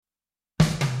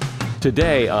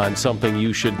Today on Something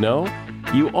You Should Know,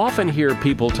 you often hear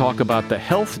people talk about the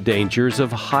health dangers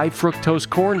of high fructose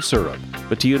corn syrup.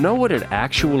 But do you know what it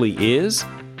actually is?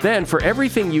 Then, for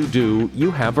everything you do, you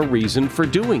have a reason for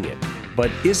doing it. But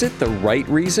is it the right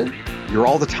reason? You're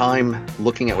all the time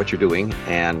looking at what you're doing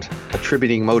and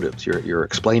attributing motives. You're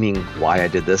explaining why I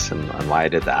did this and why I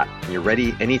did that. And you're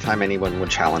ready anytime anyone would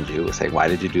challenge you and say, why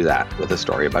did you do that, with a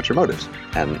story about your motives.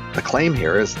 And the claim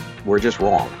here is we're just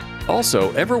wrong.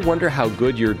 Also, ever wonder how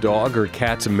good your dog or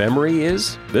cat's memory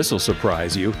is? This'll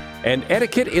surprise you. And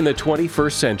etiquette in the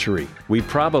 21st century. We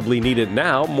probably need it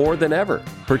now more than ever,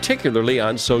 particularly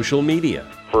on social media.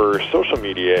 For social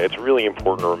media, it's really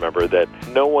important to remember that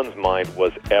no one's mind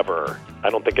was ever, I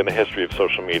don't think in the history of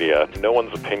social media, no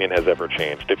one's opinion has ever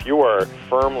changed. If you are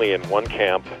firmly in one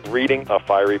camp, reading a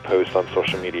fiery post on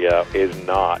social media is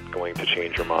not going to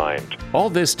change your mind. All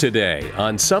this today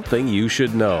on Something You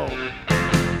Should Know.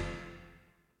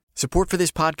 Support for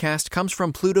this podcast comes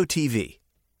from Pluto TV.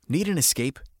 Need an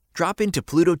escape? Drop into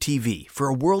Pluto TV for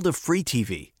a world of free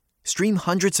TV. Stream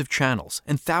hundreds of channels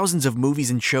and thousands of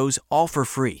movies and shows all for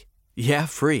free. Yeah,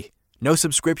 free. No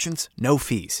subscriptions, no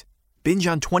fees. Binge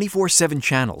on 24/7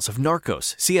 channels of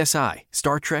Narcos, CSI,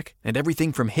 Star Trek, and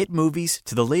everything from hit movies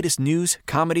to the latest news,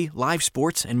 comedy, live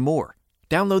sports, and more.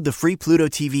 Download the free Pluto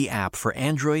TV app for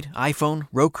Android, iPhone,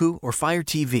 Roku, or Fire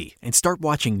TV and start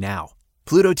watching now.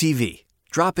 Pluto TV.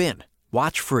 Drop in.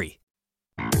 Watch free.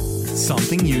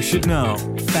 Something you should know.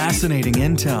 Fascinating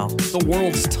intel, the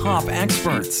world's top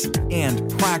experts,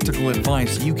 and practical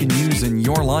advice you can use in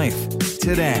your life.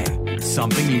 Today,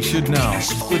 Something You Should Know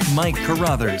with Mike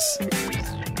Carruthers.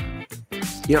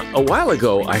 You know, a while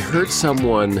ago, I heard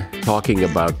someone talking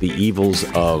about the evils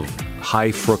of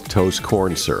high fructose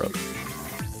corn syrup.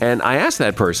 And I asked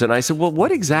that person, I said, well,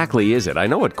 what exactly is it? I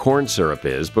know what corn syrup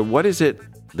is, but what is it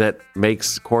that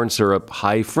makes corn syrup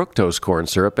high fructose corn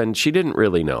syrup? And she didn't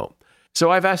really know. So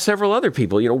I've asked several other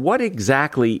people, what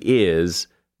exactly is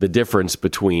the difference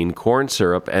between corn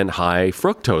syrup and high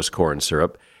fructose corn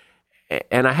syrup?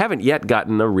 And I haven't yet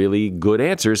gotten a really good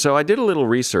answer. So I did a little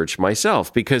research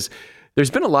myself because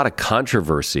there's been a lot of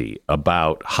controversy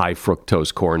about high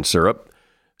fructose corn syrup.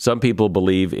 Some people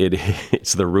believe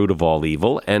it's the root of all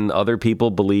evil, and other people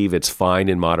believe it's fine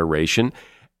in moderation.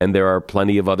 And there are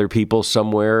plenty of other people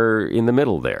somewhere in the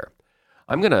middle there.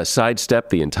 I'm going to sidestep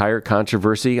the entire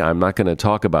controversy. I'm not going to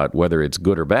talk about whether it's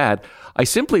good or bad. I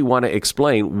simply want to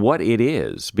explain what it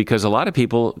is, because a lot of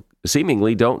people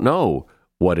seemingly don't know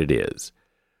what it is.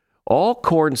 All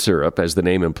corn syrup, as the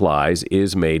name implies,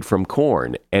 is made from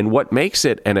corn. And what makes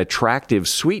it an attractive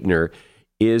sweetener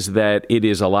is that it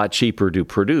is a lot cheaper to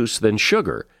produce than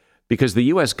sugar, because the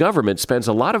U.S. government spends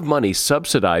a lot of money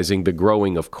subsidizing the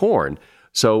growing of corn,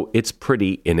 so it's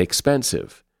pretty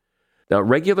inexpensive. Now,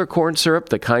 regular corn syrup,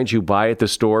 the kind you buy at the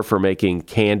store for making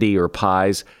candy or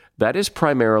pies, that is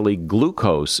primarily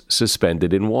glucose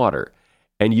suspended in water.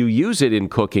 And you use it in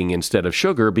cooking instead of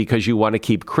sugar because you want to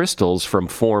keep crystals from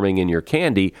forming in your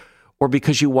candy or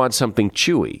because you want something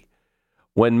chewy.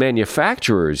 When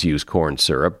manufacturers use corn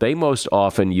syrup, they most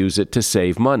often use it to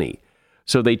save money.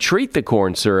 So they treat the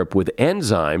corn syrup with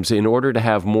enzymes in order to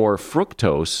have more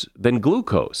fructose than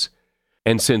glucose.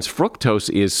 And since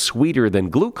fructose is sweeter than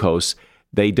glucose,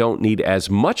 they don't need as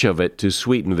much of it to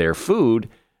sweeten their food,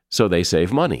 so they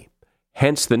save money.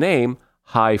 Hence the name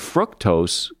high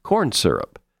fructose corn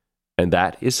syrup. And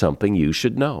that is something you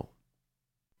should know.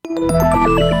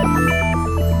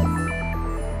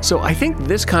 So I think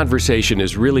this conversation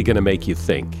is really going to make you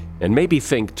think, and maybe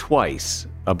think twice,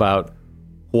 about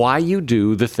why you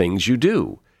do the things you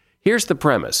do. Here's the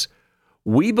premise.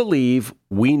 We believe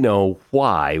we know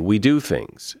why we do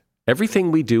things. Everything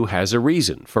we do has a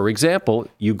reason. For example,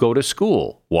 you go to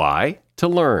school. Why? To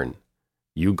learn.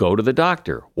 You go to the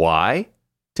doctor. Why?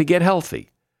 To get healthy.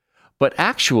 But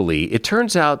actually, it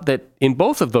turns out that in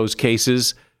both of those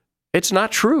cases, it's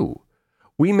not true.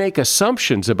 We make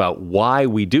assumptions about why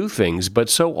we do things,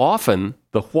 but so often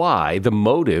the why, the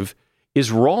motive,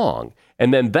 is wrong.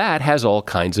 And then that has all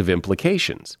kinds of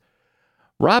implications.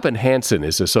 Robin Hanson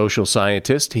is a social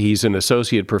scientist. He's an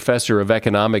associate professor of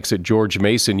economics at George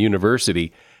Mason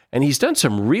University, and he's done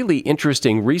some really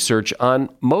interesting research on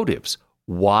motives,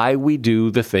 why we do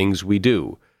the things we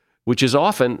do, which is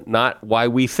often not why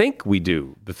we think we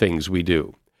do the things we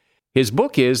do. His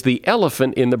book is The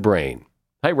Elephant in the Brain.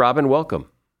 Hi, Robin. Welcome.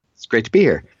 It's great to be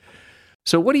here.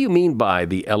 So what do you mean by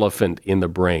the elephant in the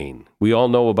brain? We all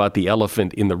know about the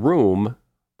elephant in the room,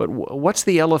 but what's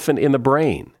the elephant in the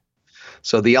brain?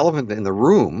 So the elephant in the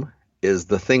room is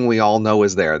the thing we all know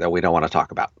is there that we don't want to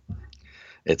talk about.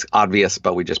 It's obvious,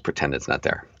 but we just pretend it's not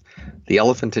there. The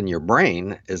elephant in your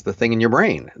brain is the thing in your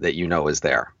brain that you know is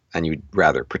there, and you'd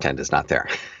rather pretend is not there.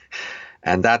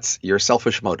 And that's your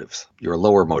selfish motives, your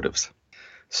lower motives.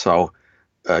 So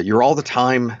you're all the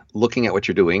time looking at what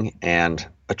you're doing and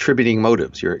attributing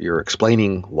motives. You're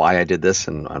explaining why I did this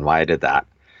and why I did that.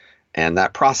 And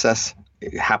that process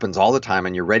happens all the time,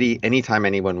 and you're ready anytime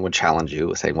anyone would challenge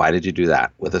you saying, why did you do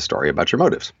that, with a story about your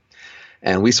motives.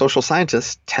 And we social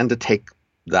scientists tend to take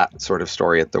that sort of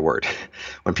story at their word.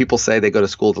 When people say they go to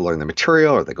school to learn the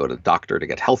material, or they go to the doctor to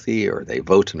get healthy, or they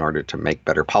vote in order to make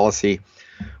better policy,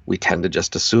 we tend to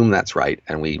just assume that's right,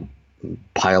 and we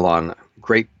pile on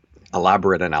great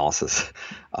elaborate analysis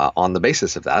on the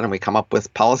basis of that, and we come up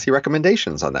with policy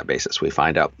recommendations on that basis. We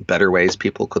find out better ways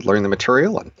people could learn the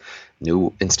material, and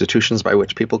new institutions by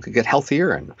which people could get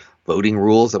healthier, and voting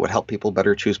rules that would help people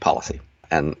better choose policy.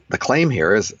 And the claim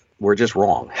here is we're just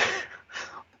wrong.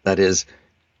 That is,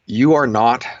 you are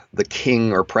not the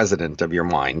king or president of your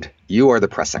mind. You are the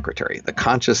press secretary. The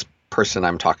conscious person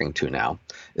I'm talking to now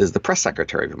is the press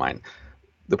secretary of your mind.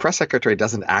 The press secretary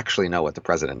doesn't actually know what the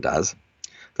president does.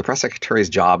 The press secretary's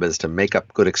job is to make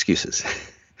up good excuses.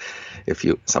 If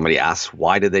somebody asks,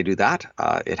 why did they do that?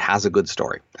 It has a good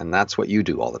story. And that's what you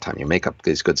do all the time. You make up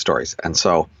these good stories. And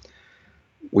so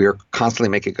we are constantly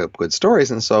making up good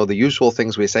stories. And so the usual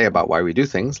things we say about why we do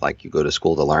things, like you go to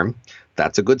school to learn,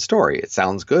 that's a good story. It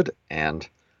sounds good, and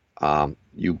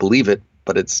you believe it,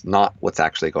 but it's not what's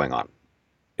actually going on.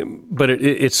 But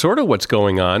it's sort of what's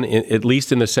going on, at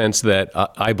least in the sense that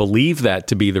I believe that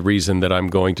to be the reason that I'm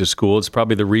going to school. It's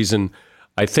probably the reason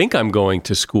I think I'm going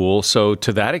to school. So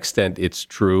to that extent, it's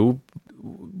true.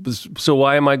 So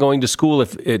why am I going to school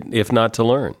if not to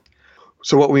learn?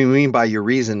 So what we mean by your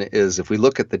reason is, if we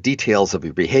look at the details of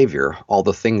your behavior, all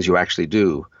the things you actually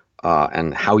do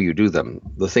and how you do them,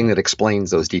 the thing that explains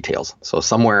those details. So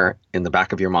somewhere in the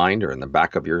back of your mind or in the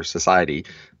back of your society,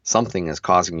 something is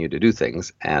causing you to do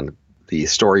things, and the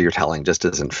story you're telling just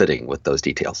isn't fitting with those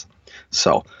details.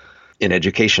 So in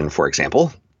education, for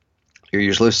example, your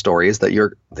usual story is that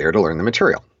you're there to learn the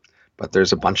material. But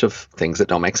there's a bunch of things that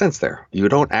don't make sense there. You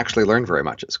don't actually learn very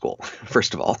much at school.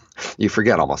 First of all, you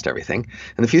forget almost everything.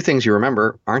 And the few things you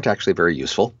remember aren't actually very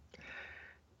useful.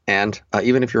 And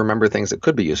even if you remember things that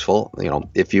could be useful,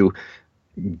 if you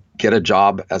get a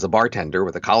job as a bartender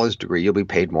with a college degree, you'll be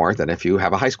paid more than if you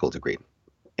have a high school degree.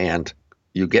 And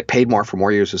you get paid more for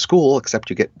more years of school, except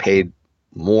you get paid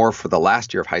more for the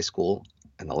last year of high school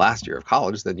and the last year of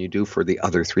college than you do for the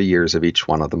other 3 years of each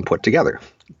one of them put together.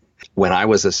 When I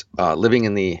was living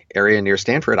in the area near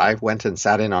Stanford, I went and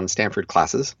sat in on Stanford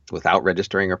classes without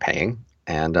registering or paying,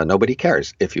 and nobody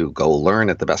cares if you go learn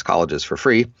at the best colleges for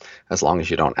free, as long as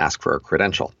you don't ask for a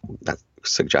credential. That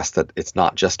suggests that it's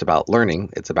not just about learning,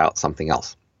 it's about something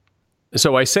else.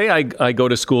 So I say I go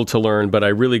to school to learn, but I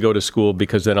really go to school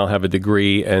because then I'll have a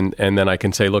degree, and then I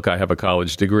can say, look, I have a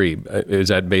college degree. Is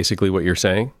that basically what you're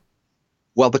saying?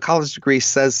 Well, the college degree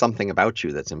says something about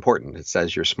you that's important. It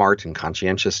says you're smart and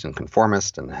conscientious and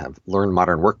conformist and have learned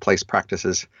modern workplace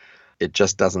practices. It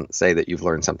just doesn't say that you've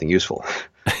learned something useful.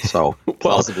 So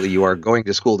plausibly, you are going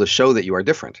to school to show that you are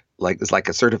different. It's like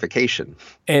a certification.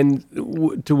 And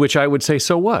to which I would say,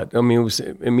 so what? I mean,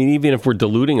 even if we're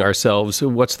deluding ourselves,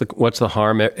 what's the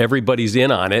harm? Everybody's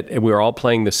in on it, and we're all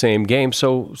playing the same game.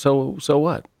 So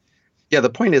what? Yeah, the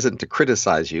point isn't to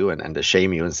criticize you and to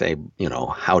shame you and say,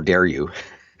 how dare you?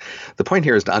 The point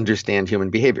here is to understand human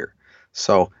behavior.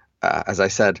 So, as I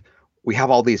said, we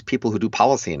have all these people who do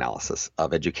policy analysis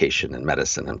of education and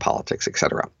medicine and politics, et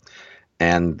cetera.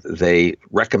 And they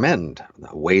recommend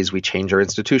ways we change our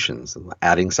institutions,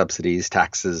 adding subsidies,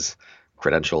 taxes,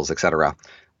 credentials, et cetera,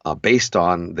 based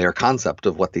on their concept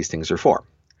of what these things are for.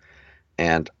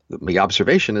 And the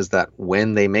observation is that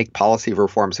when they make policy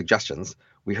reform suggestions,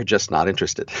 we are just not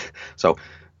interested. So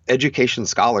education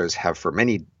scholars have for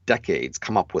many decades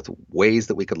come up with ways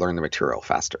that we could learn the material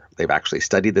faster. They've actually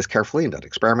studied this carefully and done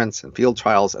experiments and field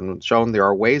trials and shown there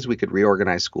are ways we could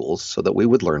reorganize schools so that we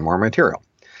would learn more material.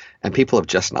 And people have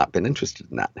just not been interested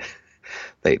in that.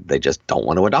 They just don't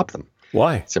want to adopt them.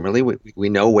 Why? Similarly, we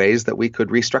know ways that we could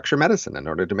restructure medicine in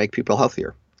order to make people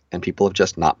healthier. And people have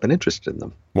just not been interested in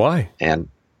them. Why? And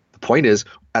the point is,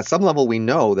 at some level, we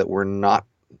know that we're not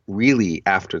really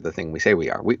after the thing we say we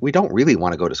are. We don't really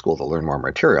want to go to school to learn more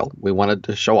material. We wanted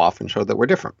to show off and show that we're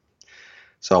different.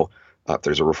 So if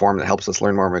there's a reform that helps us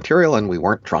learn more material and we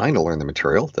weren't trying to learn the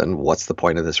material, then what's the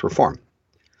point of this reform?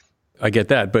 I get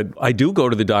that, but I do go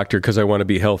to the doctor because I want to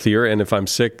be healthier. And if I'm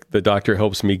sick, the doctor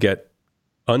helps me get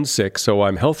unsick so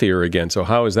I'm healthier again. So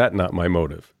how is that not my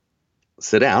motive?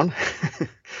 Sit down,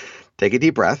 take a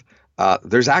deep breath.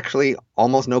 There's actually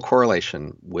almost no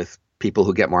correlation with people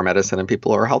who get more medicine and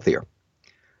people who are healthier.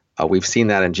 We've seen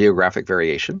that in geographic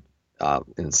variation.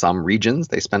 In some regions,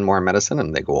 they spend more on medicine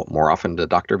and they go more often to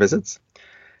doctor visits.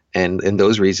 And in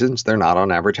those regions, they're not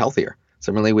on average healthier.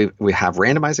 Similarly, we have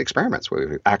randomized experiments where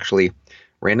we actually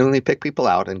randomly pick people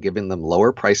out and giving them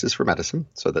lower prices for medicine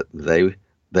so that they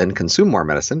then consume more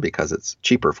medicine because it's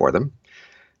cheaper for them.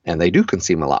 And they do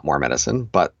consume a lot more medicine,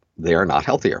 but they are not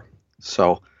healthier.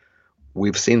 So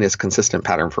we've seen this consistent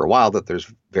pattern for a while that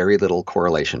there's very little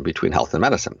correlation between health and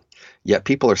medicine. Yet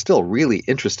people are still really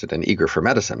interested and eager for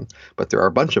medicine, but there are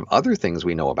a bunch of other things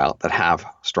we know about that have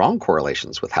strong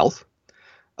correlations with health,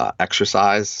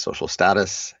 exercise, social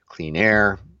status, clean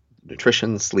air,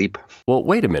 nutrition, sleep. Well,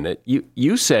 wait a minute.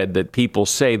 You said that people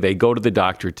say they go to the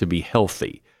doctor to be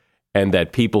healthy, and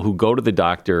that people who go to the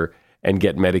doctor and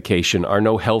get medication are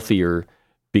no healthier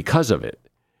because of it.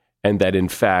 And that, in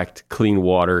fact, clean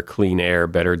water, clean air,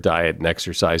 better diet, and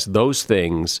exercise, those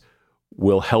things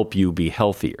will help you be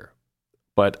healthier.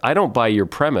 But I don't buy your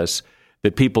premise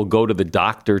that people go to the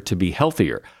doctor to be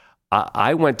healthier.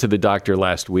 I went to the doctor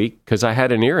last week because I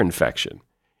had an ear infection.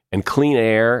 And clean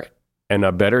air and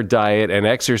a better diet and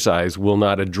exercise will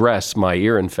not address my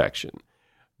ear infection.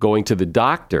 Going to the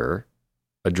doctor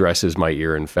addresses my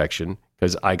ear infection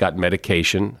because I got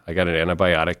medication, I got an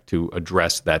antibiotic to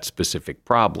address that specific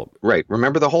problem. Right.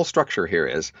 Remember, the whole structure here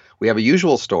is we have a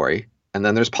usual story, and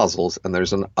then there's puzzles, and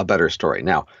there's a better story.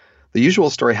 Now, the usual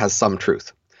story has some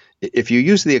truth. If you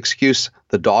use the excuse,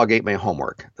 the dog ate my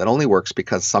homework, that only works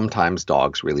because sometimes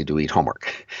dogs really do eat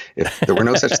homework. If there were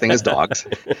no such thing as dogs,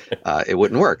 it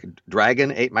wouldn't work.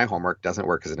 Dragon ate my homework doesn't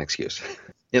work as an excuse.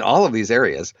 In all of these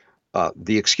areas,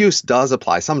 the excuse does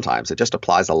apply sometimes. It just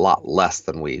applies a lot less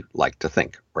than we like to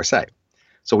think or say.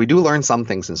 So we do learn some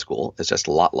things in school. It's just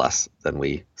a lot less than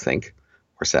we think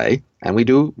or say. And we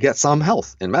do get some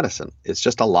health in medicine. It's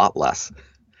just a lot less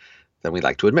than we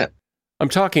like to admit. I'm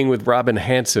talking with Robin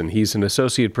Hanson. He's an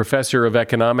associate professor of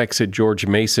economics at George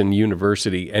Mason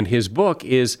University, and his book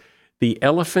is The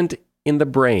Elephant in the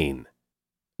Brain.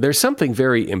 There's something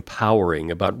very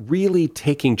empowering about really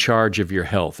taking charge of your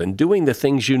health and doing the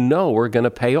things you know are going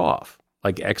to pay off,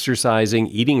 like exercising,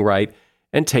 eating right,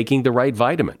 and taking the right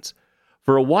vitamins.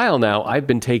 For a while now, I've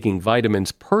been taking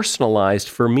vitamins personalized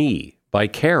for me by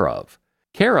Care Of.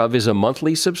 Care Of is a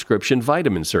monthly subscription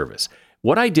vitamin service.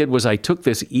 What I did was I took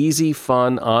this easy,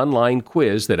 fun online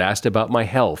quiz that asked about my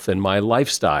health and my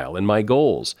lifestyle and my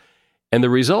goals. And the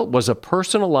result was a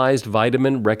personalized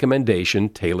vitamin recommendation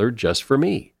tailored just for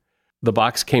me. The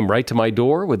box came right to my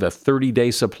door with a 30-day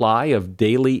supply of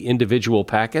daily individual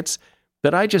packets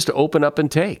that I just open up and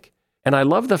take. And I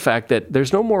love the fact that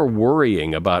there's no more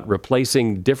worrying about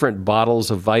replacing different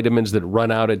bottles of vitamins that run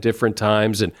out at different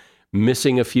times and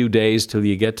missing a few days till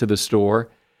you get to the store.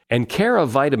 And Care Of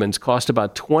vitamins cost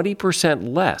about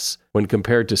 20% less when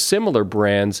compared to similar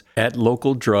brands at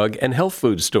local drug and health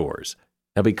food stores.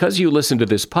 Now, because you listen to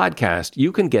this podcast,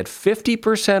 you can get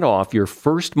 50% off your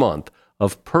first month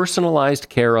of personalized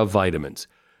Care Of vitamins.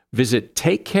 Visit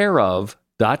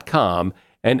takecareof.com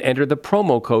and enter the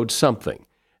promo code SOMETHING.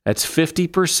 That's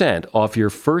 50% off your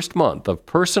first month of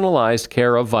personalized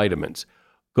Care Of vitamins.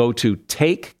 Go to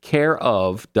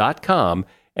takecareof.com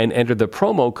and enter the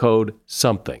promo code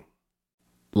SOMETHING.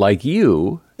 Like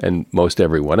you, and most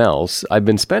everyone else, I've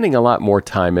been spending a lot more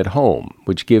time at home,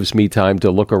 which gives me time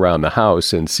to look around the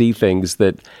house and see things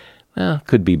that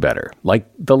could be better. Like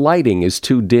the lighting is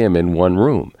too dim in one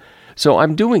room. So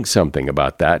I'm doing something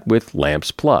about that with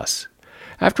Lamps Plus.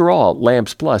 After all,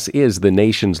 Lamps Plus is the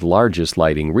nation's largest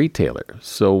lighting retailer,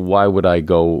 so why would I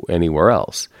go anywhere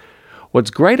else? What's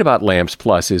great about Lamps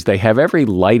Plus is they have every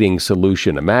lighting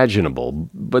solution imaginable,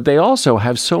 but they also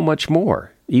have so much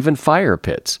more, even fire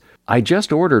pits. I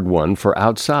just ordered one for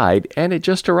outside, and it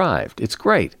just arrived. It's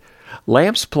great.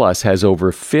 Lamps Plus has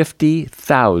over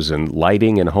 50,000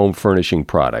 lighting and home furnishing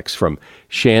products, from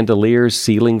chandeliers,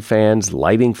 ceiling fans,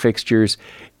 lighting fixtures,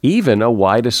 even a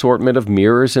wide assortment of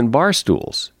mirrors and bar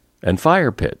stools, and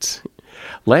fire pits.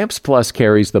 Lamps Plus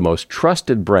carries the most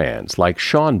trusted brands like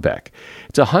Schonbeck.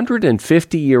 It's a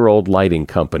 150-year-old lighting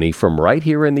company from right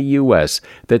here in the U.S.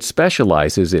 that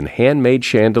specializes in handmade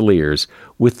chandeliers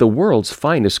with the world's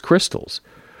finest crystals.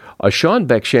 A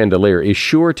Schonbeck chandelier is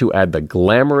sure to add the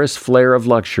glamorous flair of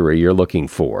luxury you're looking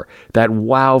for, that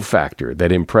wow factor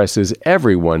that impresses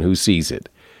everyone who sees it.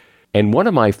 And one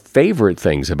of my favorite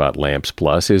things about Lamps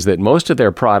Plus is that most of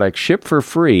their products ship for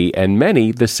free and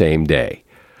many the same day.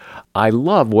 I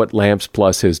love what Lamps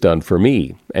Plus has done for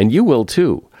me, and you will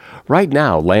too. Right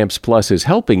now, Lamps Plus is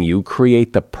helping you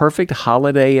create the perfect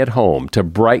holiday at home to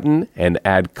brighten and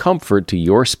add comfort to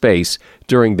your space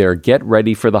during their Get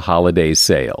Ready for the Holidays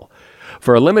sale.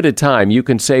 For a limited time, you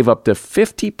can save up to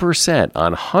 50%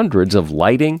 on hundreds of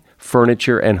lighting,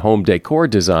 furniture, and home decor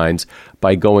designs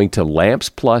by going to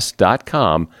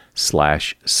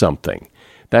lampsplus.com/something.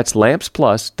 That's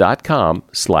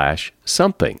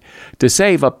lampsplus.com/something to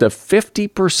save up to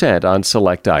 50% on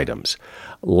select items.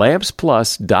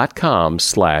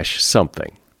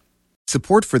 lampsplus.com/something.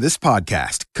 Support for this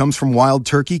podcast comes from Wild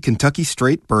Turkey Kentucky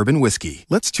Straight Bourbon Whiskey.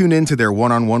 Let's tune in to their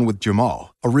one-on-one with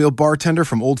Jamal, a real bartender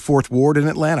from Old Fourth Ward in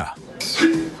Atlanta.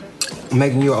 I'm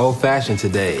making you an old-fashioned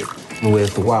today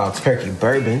with Wild Turkey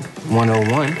Bourbon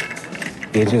 101.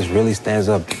 It just really stands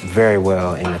up very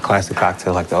well in a classic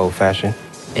cocktail like the old-fashioned.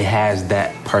 It has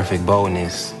that perfect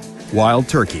boldness. Wild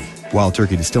Turkey. Wild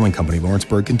Turkey Distilling Company,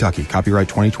 Lawrenceburg, Kentucky. Copyright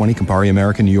 2020, Campari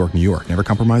American, New York, New York. Never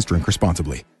compromise, drink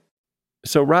responsibly.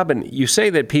 So, Robin, you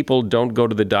say that people don't go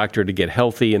to the doctor to get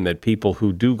healthy and that people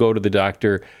who do go to the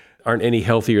doctor aren't any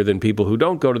healthier than people who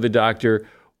don't go to the doctor.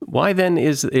 Why then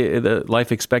is the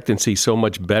life expectancy so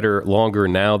much better, longer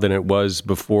now than it was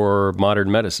before modern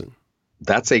medicine?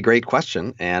 That's a great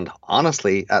question. And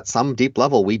honestly, at some deep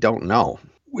level, we don't know.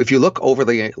 If you look over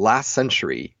the last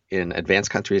century in advanced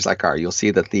countries like ours, you'll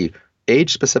see that the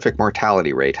age-specific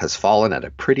mortality rate has fallen at a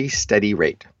pretty steady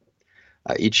rate.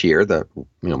 Each year, the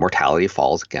mortality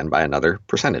falls again by another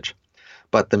percentage.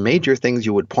 But the major things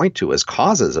you would point to as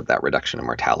causes of that reduction in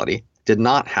mortality did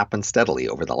not happen steadily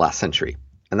over the last century.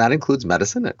 And that includes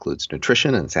medicine, it includes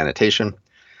nutrition and sanitation.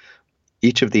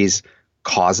 Each of these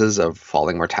causes of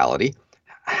falling mortality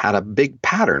had a big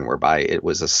pattern whereby it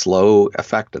was a slow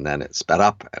effect and then it sped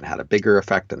up and had a bigger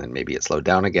effect and then maybe it slowed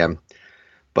down again.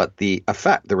 But the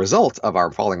result of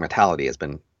our falling mortality has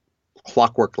been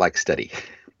clockwork-like steady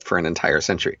for an entire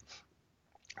century.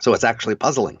 So it's actually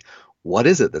puzzling. What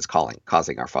is it that's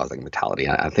causing our falling mortality?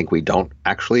 I think we don't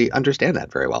actually understand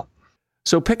that very well.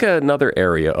 So pick another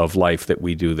area of life that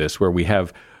we do this, where we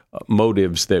have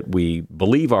motives that we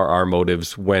believe are our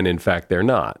motives when in fact they're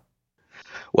not.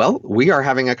 Well, we are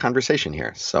having a conversation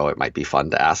here, so it might be fun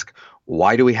to ask,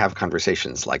 why do we have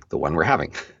conversations like the one we're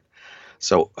having?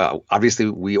 So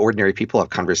obviously, we ordinary people have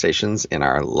conversations in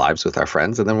our lives with our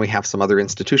friends, and then we have some other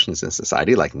institutions in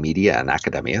society like media and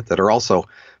academia that are also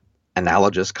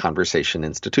analogous conversation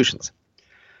institutions.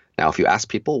 Now, if you ask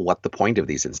people what the point of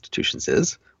these institutions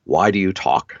is, why do you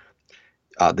talk?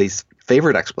 The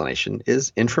favorite explanation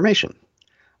is information.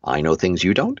 I know things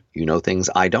you don't, you know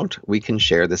things I don't. We can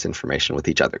share this information with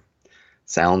each other.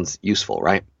 Sounds useful,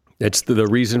 right? It's the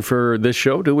reason for this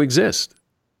show to exist.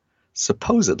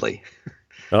 Supposedly.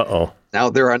 Uh-oh. Now,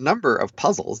 there are a number of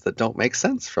puzzles that don't make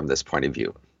sense from this point of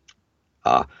view.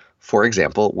 For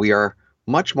example, we are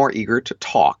much more eager to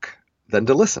talk than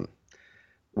to listen.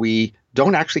 We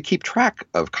don't actually keep track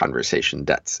of conversation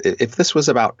debts. If this was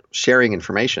about sharing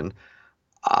information,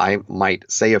 I might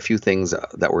say a few things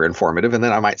that were informative, and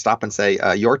then I might stop and say,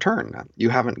 your turn. You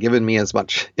haven't given me as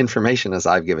much information as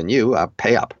I've given you.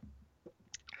 Pay up.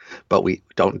 But we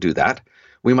don't do that.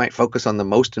 We might focus on the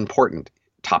most important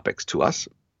topics to us,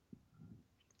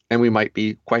 and we might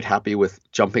be quite happy with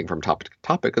jumping from topic to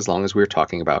topic as long as we're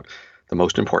talking about the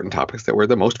most important topics that were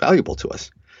the most valuable to us.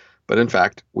 But in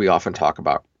fact, we often talk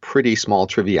about pretty small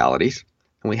trivialities,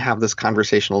 and we have this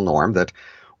conversational norm that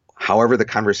however the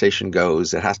conversation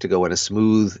goes, it has to go in a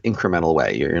smooth, incremental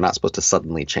way. You're not supposed to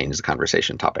suddenly change the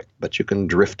conversation topic, but you can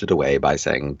drift it away by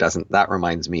saying, doesn't that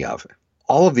reminds me of?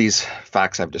 All of these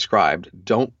facts I've described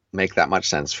don't make that much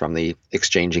sense from the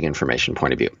exchanging information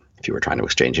point of view. If you were trying to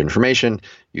exchange information,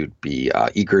 you'd be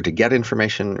eager to get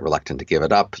information, reluctant to give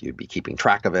it up. You'd be keeping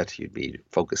track of it. You'd be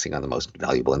focusing on the most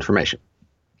valuable information.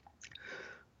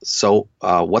 So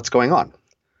what's going on?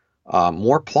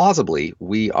 More plausibly,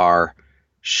 we are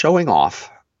showing off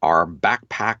our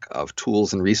backpack of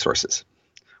tools and resources.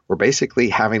 We're basically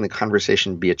having the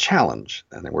conversation be a challenge.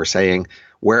 And then we're saying,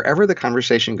 wherever the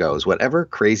conversation goes, whatever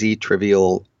crazy,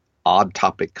 trivial, odd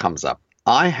topic comes up,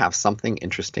 I have something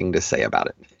interesting to say about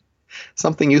it,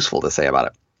 something useful to say about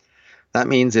it. That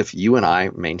means if you and I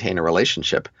maintain a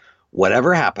relationship,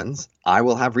 whatever happens, I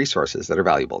will have resources that are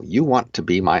valuable. You want to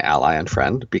be my ally and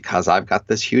friend because I've got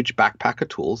this huge backpack of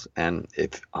tools, and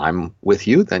if I'm with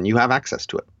you, then you have access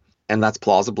to it. And that's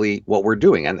plausibly what we're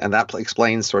doing. And that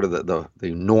explains sort of the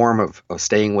norm of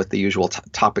staying with the usual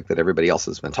topic that everybody else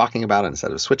has been talking about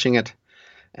instead of switching it.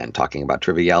 And talking about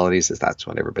trivialities, is that's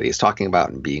what everybody is talking about,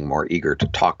 and being more eager to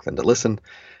talk than to listen.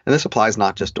 And this applies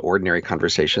not just to ordinary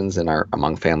conversations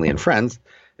among family and friends.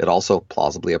 It also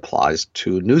plausibly applies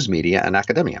to news media and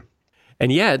academia.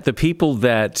 And yet, the people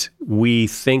that we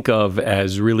think of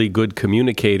as really good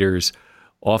communicators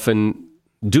often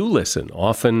do listen,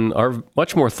 often are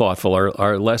much more thoughtful,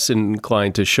 are less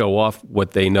inclined to show off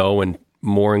what they know and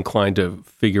more inclined to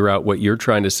figure out what you're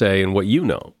trying to say and what you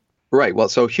know. Right. Well,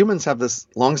 so humans have this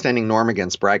longstanding norm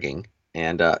against bragging,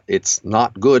 and it's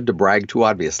not good to brag too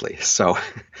obviously. So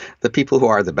the people who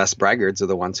are the best braggarts are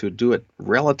the ones who do it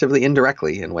relatively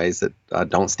indirectly in ways that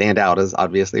don't stand out as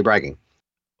obviously bragging.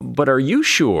 But are you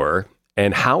sure,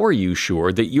 and how are you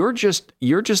sure that you're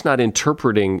just not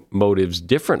interpreting motives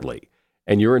differently,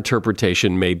 and your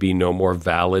interpretation may be no more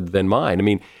valid than mine? I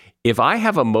mean, if I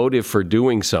have a motive for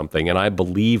doing something and I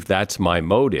believe that's my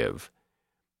motive,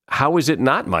 how is it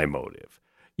not my motive?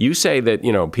 You say that,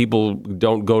 people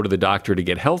don't go to the doctor to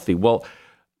get healthy. Well,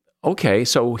 okay,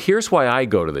 so here's why I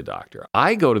go to the doctor.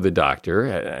 I go to the doctor,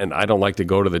 and I don't like to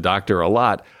go to the doctor a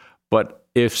lot, but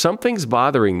if something's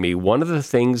bothering me, one of the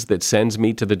things that sends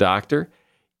me to the doctor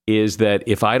is that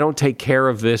if I don't take care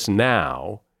of this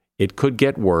now, it could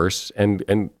get worse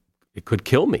and it could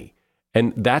kill me.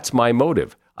 And that's my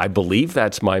motive. I believe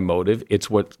that's my motive. It's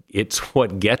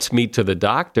what gets me to the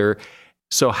doctor.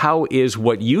 So how is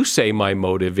what you say my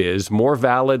motive is more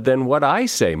valid than what I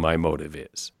say my motive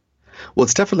is? Well,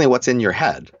 it's definitely what's in your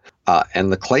head. And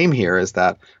the claim here is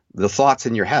that the thoughts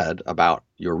in your head about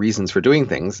your reasons for doing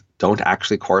things don't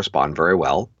actually correspond very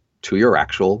well to your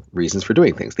actual reasons for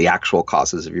doing things, the actual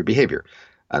causes of your behavior.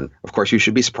 And of course, you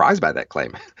should be surprised by that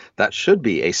claim. That should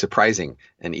be a surprising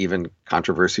and even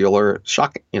controversial or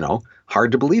shocking,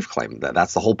 hard to believe claim.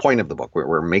 That's the whole point of the book.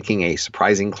 We're making a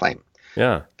surprising claim.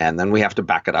 Yeah. And then we have to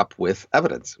back it up with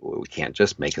evidence. We can't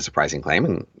just make a surprising claim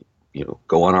and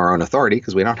go on our own authority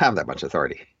because we don't have that much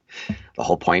authority. The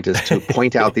whole point is to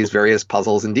point out these various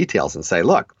puzzles and details and say,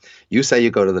 look, you say you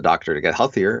go to the doctor to get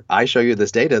healthier. I show you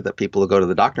this data that people who go to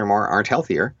the doctor more aren't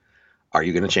healthier. Are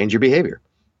you going to change your behavior?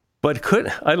 But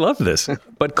I love this.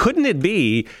 But couldn't it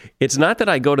be, it's not that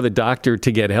I go to the doctor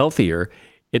to get healthier.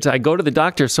 It's I go to the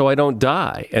doctor so I don't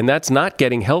die. And that's not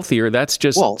getting healthier. That's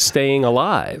just staying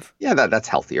alive. Yeah, that's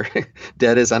healthier.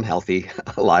 Dead is unhealthy.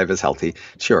 Alive is healthy.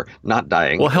 Sure, not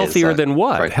dying. Well, healthier than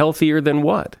what? Right. Healthier than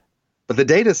what? But the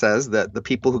data says that the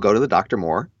people who go to the doctor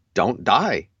more don't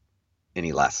die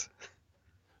any less.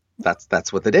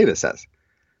 That's what the data says,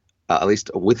 at least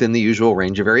within the usual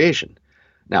range of variation.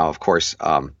 Now, of course,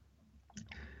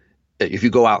 if you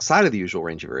go outside of the usual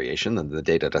range of variation, then the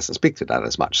data doesn't speak to that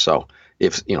as much. So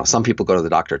if some people go to the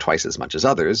doctor twice as much as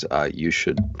others, you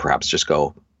should perhaps just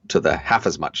go to the half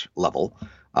as much level.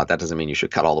 That doesn't mean you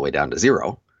should cut all the way down to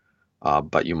zero,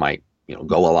 but you might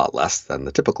go a lot less than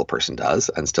the typical person does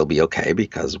and still be okay,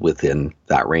 because within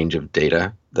that range of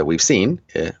data that we've seen,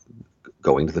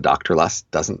 going to the doctor less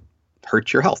doesn't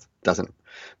hurt your health, doesn't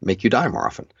make you die more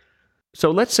often. So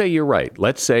let's say you're right.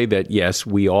 Let's say that, yes,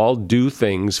 we all do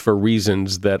things for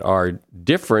reasons that are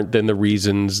different than the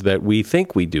reasons that we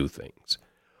think we do things.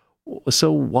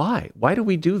 So why? Why do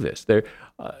we do this?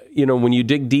 When you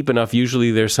dig deep enough,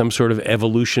 usually there's some sort of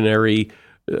evolutionary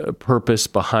purpose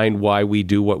behind why we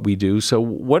do what we do. So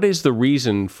what is the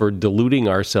reason for deluding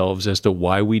ourselves as to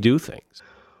why we do things?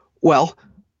 Well,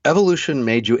 evolution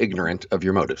made you ignorant of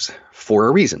your motives for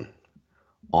a reason.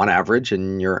 On average,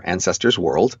 in your ancestors'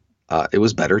 world, it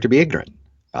was better to be ignorant.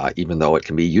 Even though it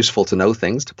can be useful to know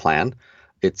things, to plan,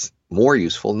 it's more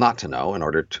useful not to know in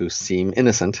order to seem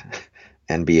innocent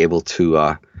and be able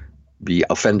to be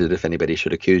offended if anybody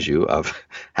should accuse you of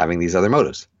having these other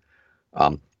motives.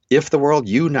 If the world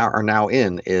you are now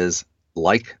in is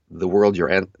like the world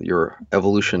your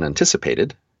evolution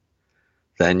anticipated,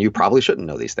 then you probably shouldn't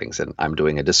know these things. And I'm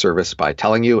doing a disservice by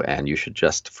telling you, and you should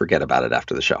just forget about it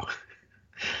after the show.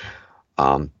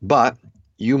 But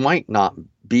you might not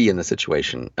be in the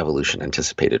situation evolution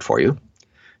anticipated for you.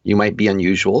 You might be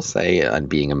unusual, say, in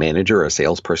being a manager or a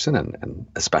salesperson, and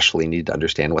especially need to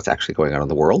understand what's actually going on in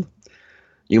the world.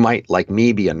 You might, like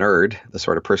me, be a nerd, the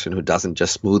sort of person who doesn't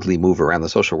just smoothly move around the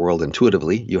social world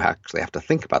intuitively. You actually have to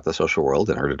think about the social world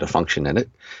in order to function in it.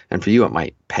 And for you, it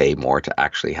might pay more to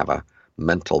actually have a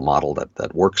mental model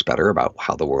that works better about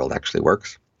how the world actually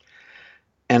works.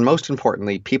 And most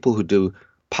importantly, people who do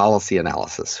policy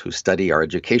analysis, who study our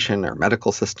education, our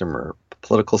medical system, or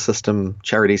political system,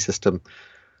 charity system.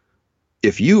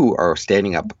 If you are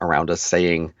standing up around us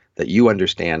saying that you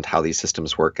understand how these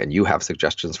systems work and you have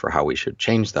suggestions for how we should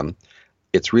change them,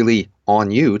 it's really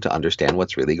on you to understand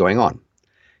what's really going on,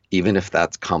 even if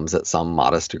that comes at some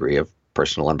modest degree of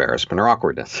personal embarrassment or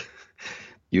awkwardness.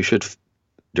 You should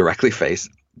directly face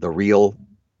the real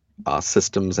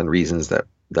systems and reasons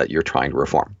that you're trying to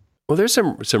reform. Well, there's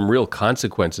some real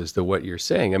consequences to what you're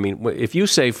saying. I mean, if you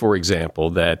say, for example,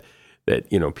 that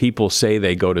people say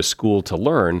they go to school to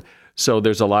learn, so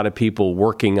there's a lot of people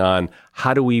working on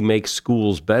how do we make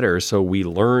schools better so we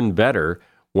learn better,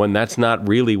 when that's not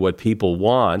really what people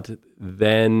want,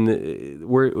 then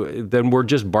we're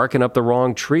just barking up the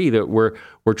wrong tree, that we're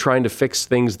trying to fix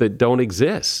things that don't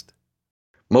exist.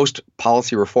 Most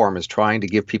policy reform is trying to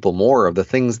give people more of the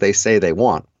things they say they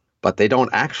want, but they don't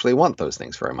actually want those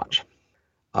things very much.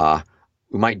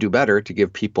 We might do better to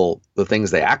give people the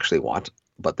things they actually want,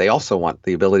 but they also want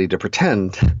the ability to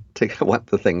pretend to want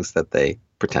the things that they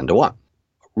pretend to want.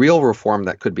 Real reform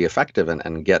that could be effective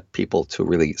and get people to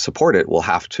really support it will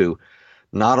have to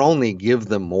not only give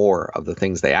them more of the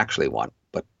things they actually want,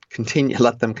 but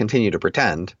let them continue to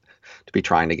pretend to be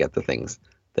trying to get the things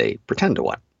they pretend to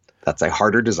want. That's a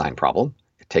harder design problem.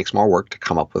 It takes more work to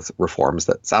come up with reforms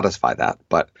that satisfy that.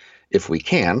 But if we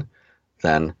can,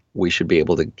 then we should be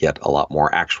able to get a lot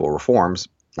more actual reforms,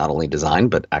 not only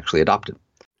designed, but actually adopted.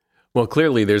 Well,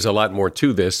 clearly there's a lot more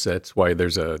to this. That's why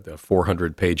there's a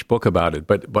 400-page book about it.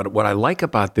 But what I like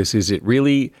about this is it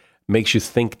really makes you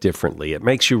think differently. It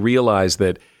makes you realize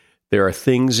that there are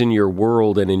things in your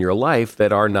world and in your life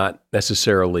that are not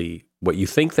necessarily what you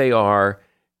think they are,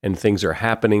 and things are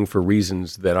happening for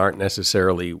reasons that aren't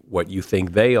necessarily what you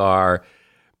think they are.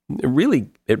 It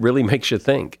really makes you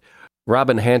think.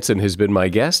 Robin Hanson has been my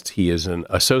guest. He is an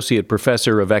associate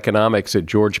professor of economics at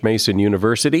George Mason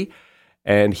University,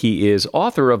 and he is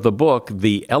author of the book,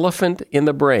 The Elephant in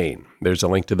the Brain. There's a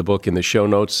link to the book in the show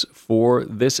notes for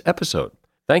this episode.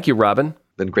 Thank you, Robin.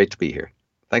 Been great to be here.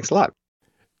 Thanks a lot.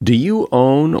 Do you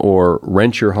own or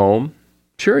rent your home?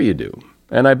 Sure you do.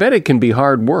 And I bet it can be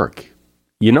hard work.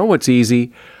 You know what's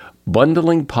easy?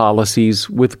 Bundling policies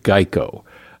with Geico.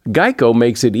 Geico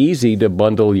makes it easy to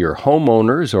bundle your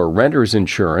homeowner's or renter's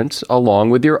insurance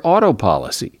along with your auto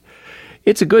policy.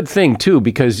 It's a good thing, too,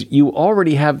 because you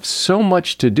already have so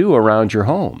much to do around your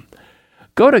home.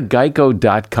 Go to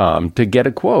geico.com to get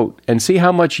a quote and see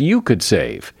how much you could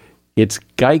save. It's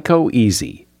Geico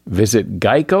Easy. Visit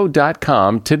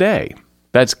geico.com today.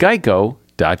 That's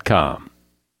geico.com.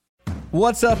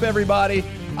 What's up, everybody?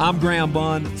 I'm Graham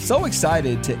Bunn. So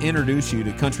excited to introduce you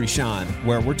to Country Shine,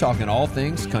 where we're talking all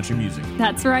things country music.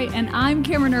 That's right, and I'm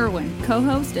Cameron Irwin,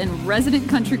 co-host and resident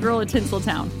country girl at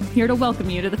Tinseltown, here to welcome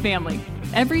you to the family.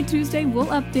 Every Tuesday, we'll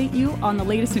update you on the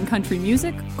latest in country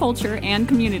music, culture, and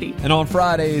community. And on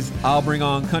Fridays, I'll bring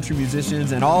on country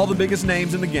musicians and all the biggest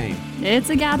names in the game. It's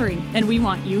a gathering, and we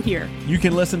want you here. You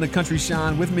can listen to Country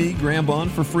Shine with me, Graham Bunn,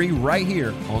 for free right here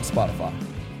on Spotify.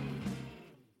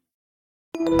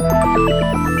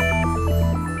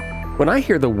 When I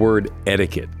hear the word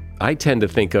etiquette, I tend to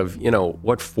think of,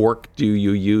 what fork do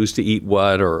you use to eat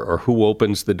what, or who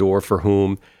opens the door for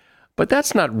whom. But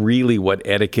that's not really what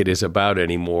etiquette is about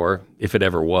anymore, if it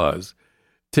ever was.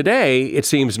 Today, it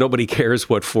seems nobody cares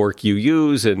what fork you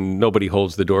use, and nobody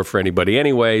holds the door for anybody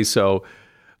anyway.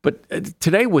 But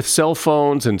today, with cell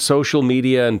phones and social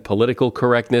media and political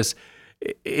correctness,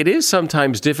 it is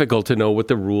sometimes difficult to know what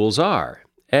the rules are.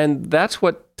 And that's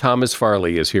what Thomas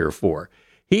Farley is here for.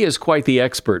 He is quite the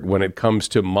expert when it comes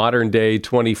to modern-day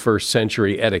 21st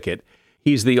century etiquette.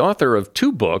 He's the author of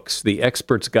 2 books, The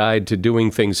Expert's Guide to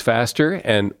Doing Things Faster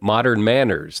and Modern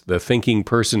Manners, The Thinking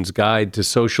Person's Guide to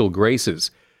Social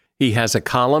Graces. He has a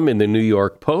column in the New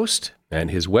York Post,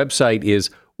 and his website is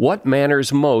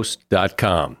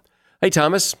whatmannersmost.com. Hey,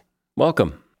 Thomas,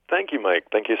 welcome. Thank you, Mike.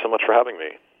 Thank you so much for having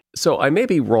me. So I may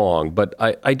be wrong, but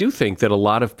I do think that a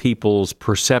lot of people's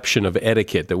perception of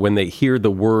etiquette, that when they hear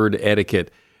the word etiquette,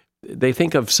 they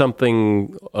think of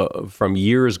something from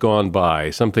years gone by,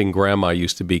 something Grandma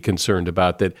used to be concerned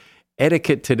about, that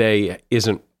etiquette today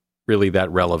isn't really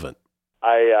that relevant.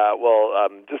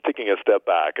 Just taking a step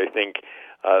back, I think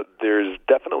there's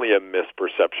definitely a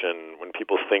misperception when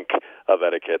people think of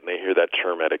etiquette and they hear that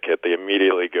term etiquette. They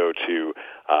immediately go to,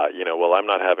 I'm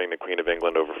not having the Queen of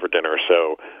England over for dinner,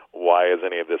 so why is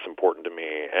any of this important to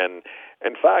me? And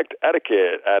in fact,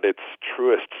 etiquette at its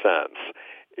truest sense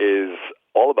is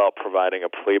all about providing a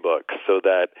playbook so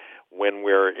that when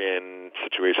we're in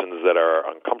situations that are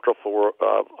uncomfortable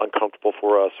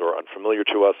for us or unfamiliar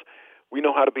to us, we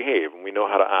know how to behave, and we know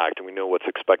how to act, and we know what's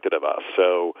expected of us.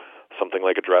 So something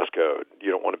like a dress code.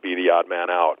 You don't want to be the odd man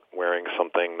out wearing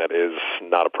something that is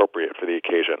not appropriate for the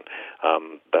occasion.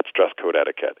 That's dress code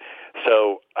etiquette.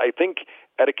 So I think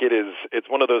etiquette it's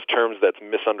one of those terms that's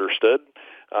misunderstood,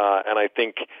 and I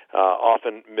think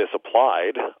often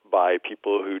misapplied by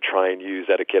people who try and use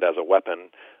etiquette as a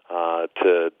weapon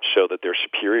to show that they're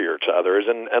superior to others,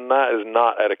 and that is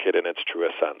not etiquette in its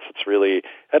truest sense. It's really,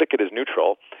 etiquette is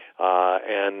neutral,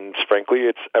 and frankly,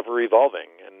 it's ever-evolving,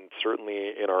 and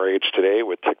certainly in our age today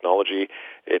with technology,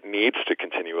 it needs to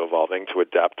continue evolving to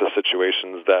adapt to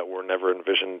situations that were never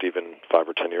envisioned even 5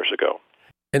 or 10 years ago.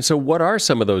 And so what are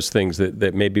some of those things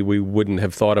that maybe we wouldn't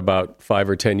have thought about 5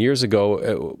 or 10 years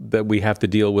ago that we have to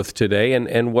deal with today,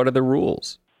 and what are the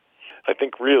rules? I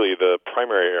think really the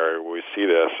primary area where we see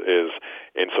this is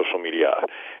in social media.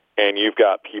 And you've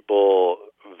got people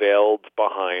veiled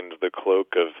behind the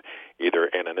cloak of either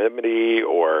anonymity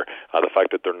or the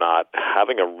fact that they're not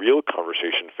having a real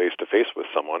conversation face-to-face with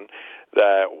someone,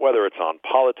 that whether it's on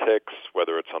politics,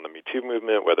 whether it's on the Me Too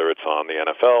movement, whether it's on the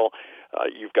NFL,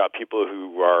 you've got people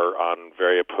who are on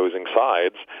very opposing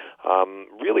sides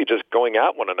really just going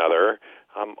at one another.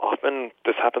 Often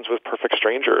this happens with perfect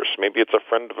strangers. Maybe it's a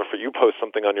friend of a you post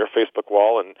something on your Facebook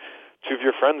wall and two of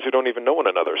your friends who don't even know one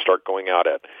another start going at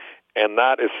it. And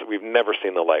that is, we've never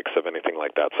seen the likes of anything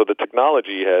like that. So the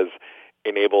technology has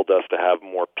enabled us to have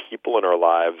more people in our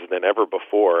lives than ever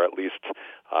before, at least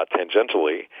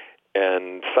tangentially.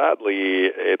 And sadly,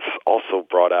 it's also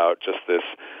brought out just this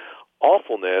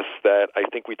awfulness that I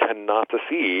think we tend not to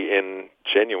see in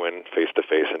genuine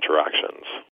face-to-face interactions.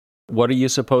 What are you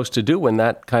supposed to do when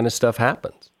that kind of stuff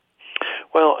happens?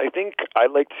 Well, I think I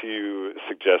like to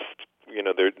suggest,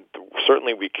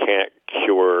 certainly we can't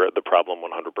cure the problem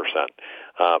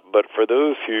 100%. But for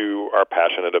those who are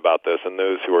passionate about this and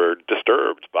those who are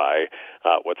disturbed by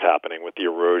what's happening with the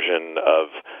erosion of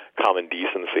common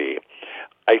decency,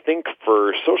 I think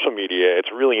for social media, it's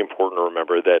really important to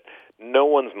remember that no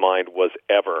one's mind was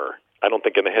ever, I don't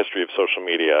think in the history of social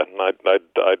media, and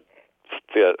I'd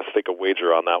stake a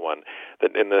wager on that one,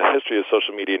 that in the history of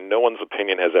social media, no one's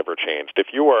opinion has ever changed. If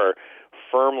you are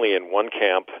firmly in one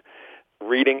camp,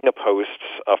 reading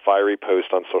a fiery post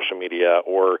on social media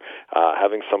or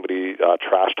having somebody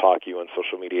trash talk you on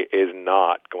social media is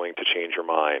not going to change your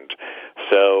mind.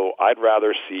 So I'd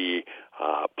rather see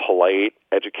polite,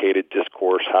 educated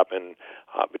discourse happen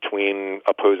between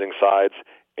opposing sides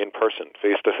in person,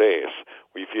 face-to-face,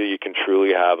 where you feel you can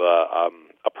truly have a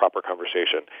proper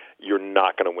conversation. You're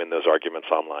not going to win those arguments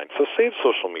online. So save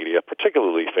social media,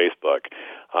 particularly Facebook,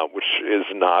 which is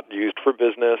not used for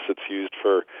business. It's used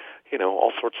for,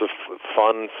 all sorts of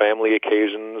fun family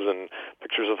occasions and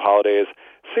pictures of holidays.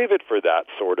 Save it for that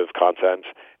sort of content.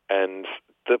 And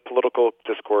the political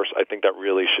discourse, I think that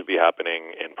really should be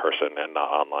happening in person and not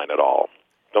online at all.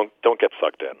 Don't get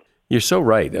sucked in. You're so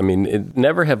right. I mean,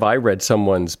 never have I read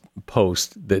someone's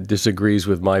post that disagrees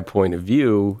with my point of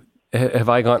view. Have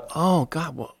I gone, oh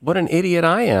God, what an idiot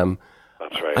I am?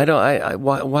 That's right.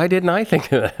 Why didn't I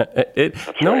think of that?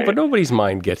 Right. But nobody's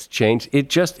mind gets changed. It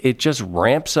just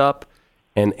ramps up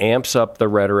and amps up the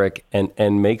rhetoric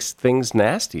and makes things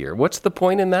nastier. What's the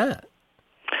point in that?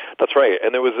 That's right.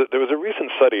 And there was a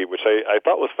recent study which I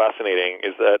thought was fascinating,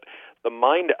 is that the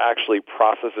mind actually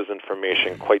processes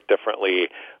information quite differently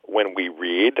when we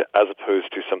read as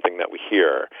opposed to something that we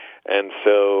hear. And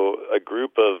so a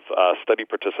group of study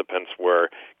participants were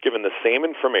given the same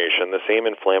information, the same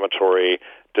inflammatory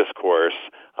discourse.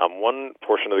 One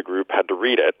portion of the group had to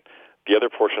read it. The other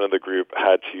portion of the group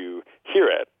had to hear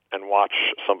it and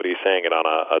watch somebody saying it on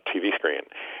a TV screen.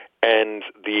 And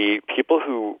the people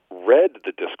who read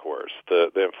the discourse,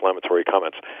 the inflammatory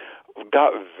comments,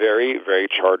 got very, very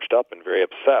charged up and very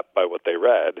upset by what they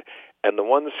read. And the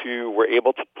ones who were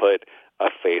able to put a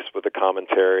face with the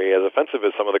commentary, as offensive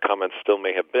as some of the comments still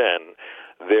may have been,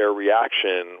 their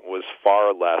reaction was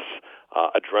far less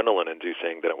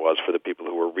adrenaline-inducing than it was for the people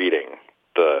who were reading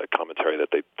the commentary that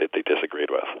they disagreed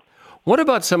with. What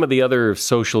about some of the other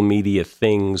social media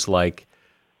things like,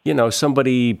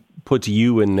 somebody puts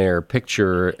you in their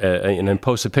picture and then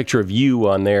posts a picture of you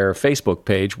on their Facebook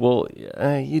page? Well,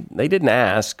 they didn't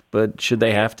ask, but should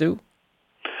they have to?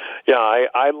 Yeah,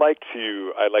 I like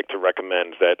to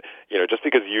recommend that, just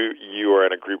because you are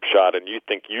in a group shot and you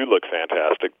think you look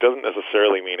fantastic doesn't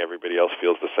necessarily mean everybody else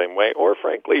feels the same way, or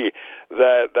frankly,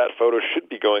 that photo should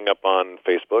be going up on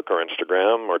Facebook or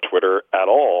Instagram or Twitter at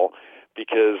all,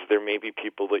 because there may be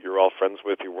people that you're all friends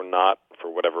with who were not,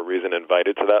 for whatever reason,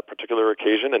 invited to that particular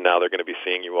occasion, and now they're going to be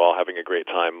seeing you all having a great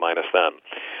time minus them.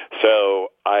 So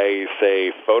I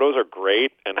say photos are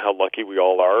great, and how lucky we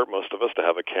all are, most of us, to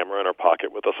have a camera in our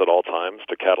pocket with us at all times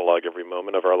to catalog every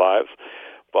moment of our lives.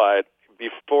 But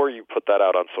before you put that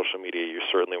out on social media, you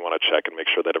certainly want to check and make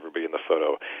sure that everybody in the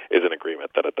photo is in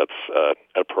agreement that that's an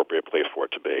appropriate place for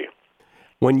it to be.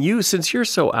 Since you're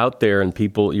so out there and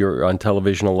you're on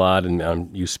television a lot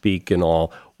and you speak and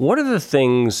all, what are the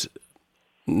things,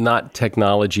 not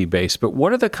technology-based, but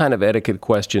what are the kind of etiquette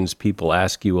questions people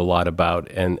ask you a lot about,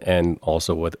 and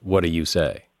also what do you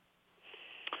say?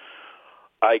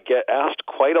 I get asked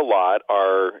quite a lot,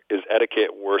 is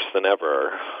etiquette worse than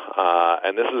ever?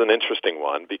 And this is an interesting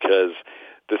one because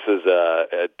this is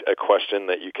a question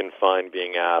that you can find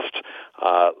being asked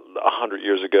 100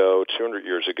 years ago, 200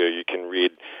 years ago. You can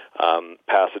read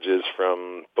passages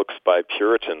from books by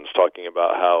Puritans talking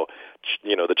about how,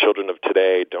 the children of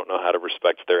today don't know how to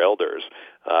respect their elders.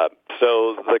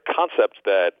 So the concept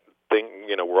that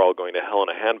we're all going to hell in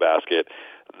a handbasket,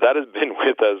 that has been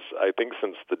with us, I think,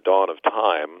 since the dawn of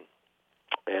time.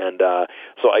 And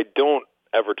so I don't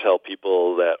ever tell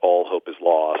people that all hope is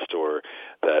lost or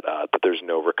that there's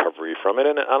no recovery from it.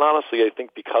 And honestly, I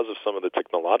think because of some of the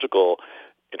technological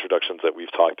introductions that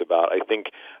we've talked about, I think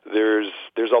there's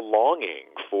a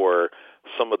longing for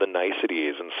some of the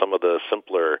niceties and some of the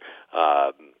simpler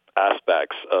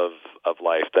aspects of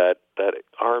life that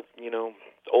are,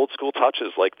 old school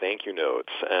touches like thank you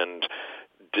notes and,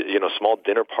 small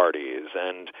dinner parties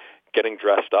and getting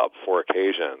dressed up for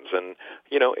occasions. And,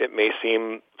 it may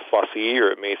seem fussy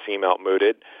or it may seem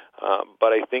outmoded,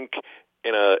 but I think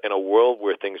in a world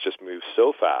where things just move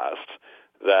so fast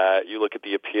that you look at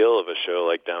the appeal of a show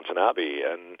like Downton Abbey,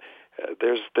 and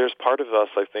there's part of us,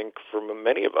 I think, for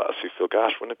many of us who feel,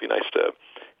 gosh, wouldn't it be nice to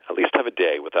at least have a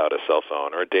day without a cell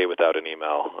phone or a day without an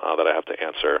email that I have to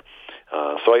answer.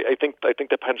 So I think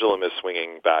the pendulum is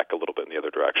swinging back a little bit in the other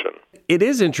direction. It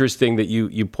is interesting that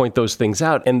you point those things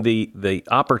out. And the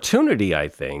opportunity, I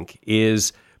think,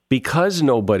 is because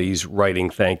nobody's writing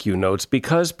thank you notes,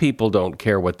 because people don't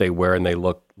care what they wear and they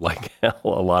look like hell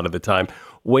a lot of the time.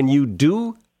 When you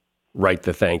do write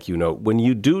the thank you note, when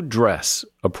you do dress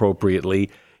appropriately,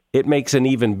 it makes an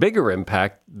even bigger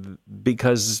impact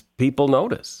because people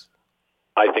notice.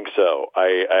 I think so.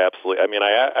 I absolutely. I mean,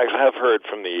 I have heard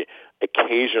from the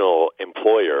occasional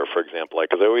employer, for example,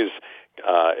 because I always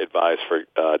advise for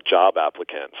job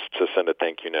applicants to send a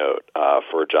thank you note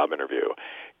for a job interview.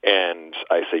 And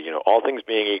I say, all things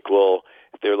being equal,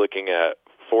 if they're looking at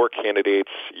 4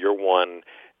 candidates, you're one,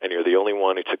 and you're the only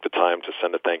one who took the time to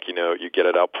send a thank you note, you get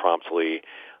it out promptly.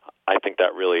 I think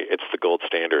that really, it's the gold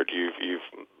standard. You've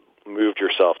moved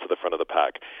yourself to the front of the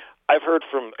pack. I've heard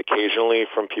occasionally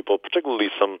from people, particularly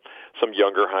some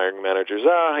younger hiring managers,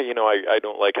 I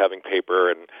don't like having paper,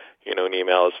 and an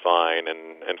email is fine,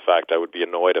 and in fact I would be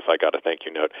annoyed if I got a thank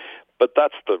you note. But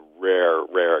that's the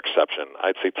rare exception.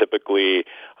 I'd say typically,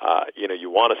 you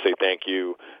want to say thank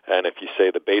you, and if you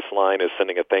say the baseline is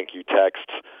sending a thank you text,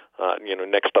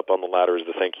 next up on the ladder is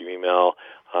the thank you email.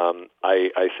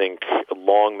 I think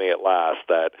long may it last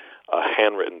that a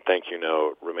handwritten thank you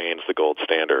note remains the gold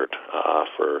standard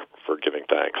for giving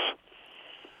thanks.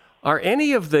 Are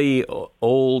any of the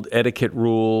old etiquette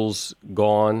rules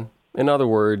gone? In other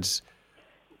words,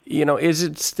 is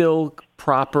it still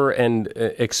proper and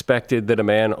expected that a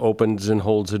man opens and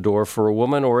holds a door for a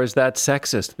woman, or is that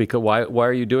sexist? Because why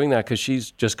are you doing that? Because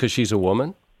she's a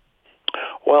woman?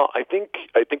 Well, I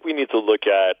think we need to look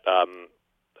at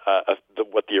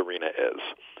what the arena is.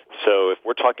 So if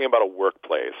we're talking about a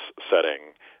workplace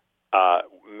setting,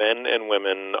 men and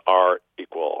women are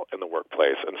equal in the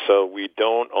workplace, and so we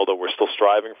don't. Although we're still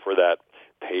striving for that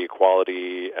pay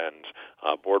equality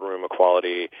and boardroom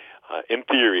equality, in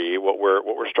theory, what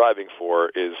we're striving for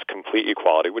is complete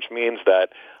equality, which means that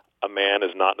a man is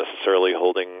not necessarily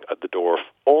holding the door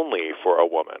only for a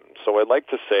woman. So I'd like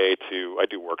to say I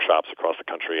do workshops across the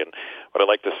country, and what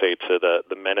I'd like to say to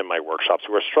the men in my workshops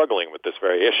who are struggling with this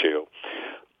very issue,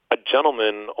 a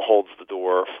gentleman holds the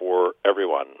door for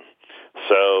everyone.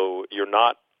 So you're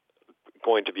not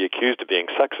going to be accused of being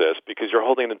sexist because you're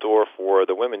holding the door for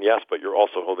the women, yes, but you're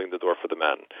also holding the door for the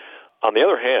men. On the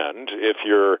other hand, if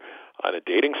you're on a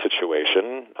dating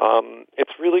situation,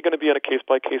 it's really going to be on a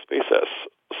case-by-case basis.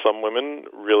 Some women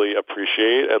really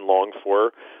appreciate and long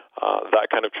for that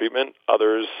kind of treatment.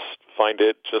 Others find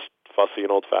it just fussy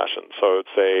and old-fashioned. So I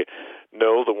would say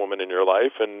know the woman in your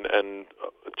life and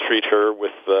treat her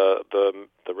with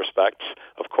the respect,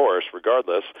 of course,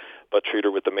 regardless, but treat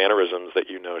her with the mannerisms that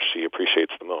she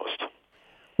appreciates the most.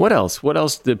 What else? What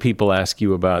else do people ask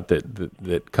you about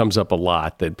that comes up a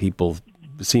lot that people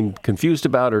seem confused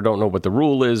about or don't know what the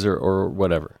rule is or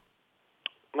whatever?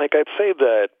 Mike, I'd say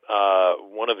that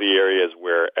one of the areas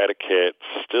where etiquette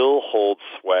still holds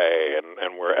sway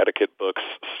and where etiquette books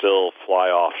still fly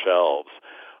off shelves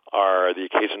are the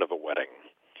occasion of a wedding.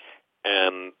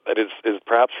 And that is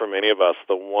perhaps for many of us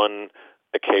the one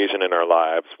occasion in our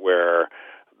lives where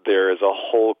there is a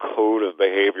whole code of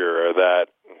behavior that,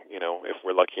 if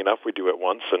we're lucky enough, we do it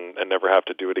once and never have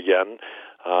to do it again,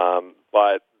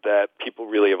 but that people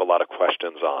really have a lot of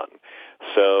questions on.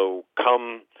 So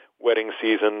come wedding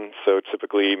season, so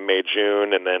typically May,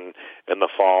 June, and then in the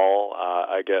fall,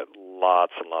 I get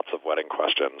lots and lots of wedding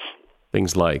questions.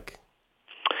 Things like?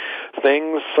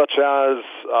 Things such as,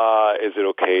 is it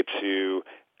okay to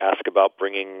ask about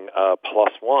bringing a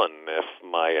 +1 if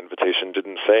my invitation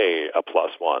didn't say a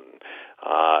 +1?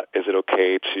 Is it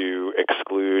okay to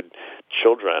exclude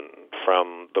children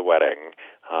from the wedding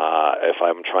if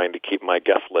I'm trying to keep my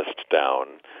guest list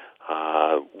down?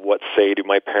 What say do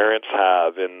my parents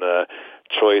have in the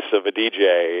choice of a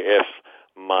DJ if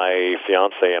my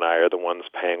fiance and I are the ones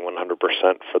paying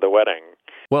 100% for the wedding?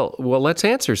 Well, let's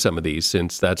answer some of these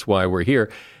since that's why we're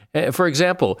here. For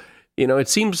example, it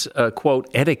seems, quote,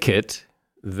 etiquette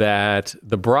that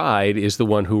the bride is the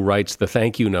one who writes the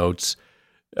thank you notes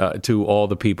to all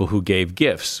the people who gave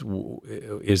gifts.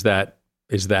 Is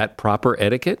that proper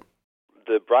etiquette?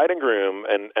 The bride and groom,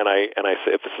 and I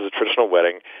say, if this is a traditional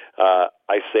wedding,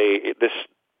 I say this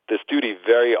duty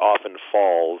very often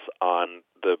falls on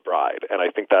the bride, and I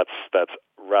think that's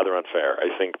rather unfair.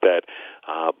 I think that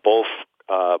both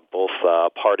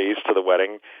parties to the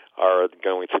wedding are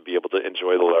going to be able to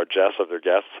enjoy the largesse of their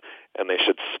guests, and they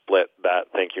should split that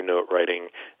thank you note writing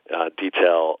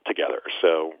detail together.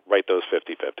 So write those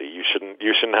 50-50. You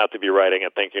shouldn't have to be writing a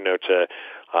thank you note to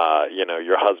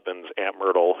your husband's Aunt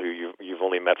Myrtle, who you've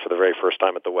only met for the very first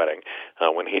time at the wedding,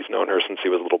 when he's known her since he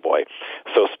was a little boy.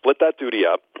 So split that duty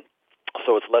up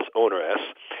so it's less onerous,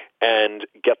 and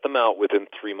get them out within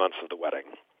 3 months of the wedding.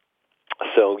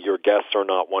 So your guests are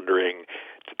not wondering,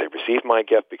 did they receive my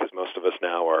gift? Because most of us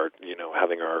now are,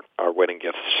 having our wedding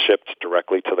gifts shipped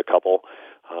directly to the couple,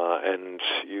 and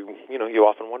you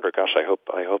often wonder, gosh, I hope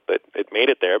that it made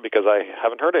it there because I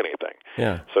haven't heard anything.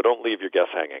 Yeah. So don't leave your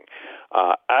guests hanging.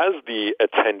 As the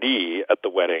attendee at the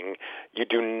wedding, you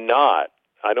do not.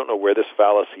 I don't know where this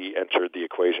fallacy entered the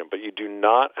equation, but you do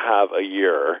not have a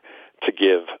year to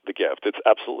give the gift. It's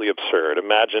absolutely absurd.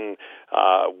 Imagine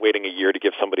waiting a year to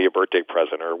give somebody a birthday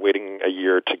present, or waiting a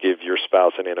year to give your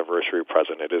spouse an anniversary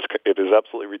present. It is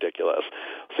absolutely ridiculous.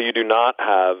 So you do not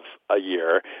have a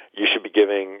year. You should be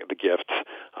giving the gift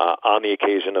on the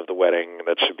occasion of the wedding.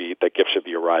 That gift should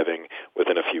be arriving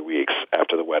within a few weeks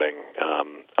after the wedding,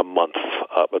 a month,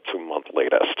 up to a month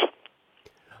latest.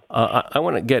 I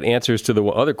want to get answers to the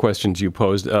other questions you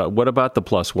posed. What about the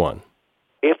 +1?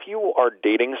 If you are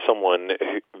dating someone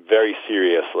very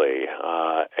seriously,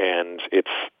 and it's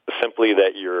simply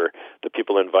that the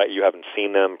people invite you haven't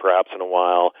seen them perhaps in a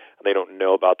while, and they don't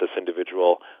know about this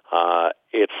individual,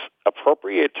 it's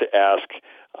appropriate to ask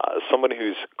someone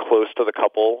who's close to the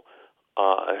couple,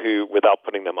 without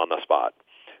putting them on the spot.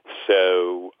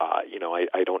 So,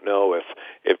 I don't know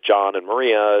if John and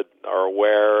Maria are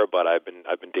aware, but I've been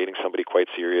dating somebody quite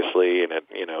seriously, and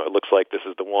it looks like this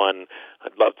is the one.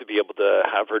 I'd love to be able to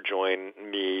have her join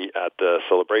me at the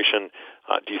celebration.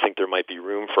 Do you think there might be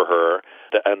room for her?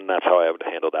 And that's how I would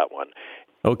handle that one.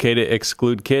 Okay to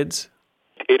exclude kids?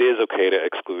 It is okay to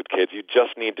exclude kids. You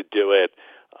just need to do it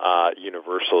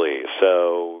universally.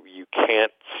 So you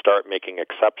can't start making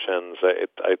exceptions.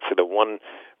 I'd say the one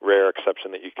rare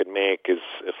exception that you could make is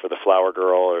for the flower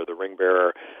girl or the ring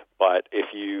bearer. But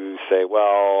if you say,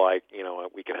 well,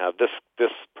 we can have this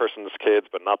person's kids,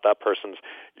 but not that person's,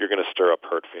 you're going to stir up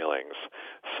hurt feelings.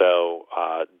 So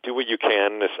do what you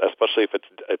can, especially if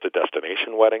it's a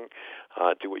destination wedding.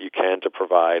 Do what you can to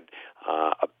provide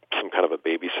some kind of a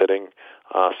babysitting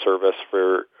service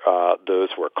for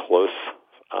those who are close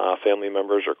family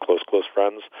members or close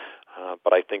friends.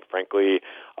 But I think, frankly,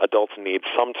 adults need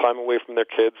some time away from their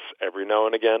kids every now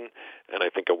and again, and I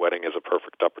think a wedding is a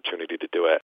perfect opportunity to do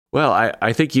it. Well,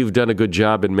 I think you've done a good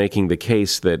job in making the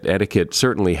case that etiquette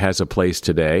certainly has a place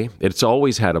today. It's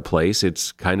always had a place.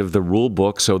 It's kind of the rule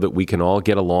book so that we can all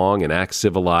get along and act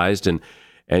civilized and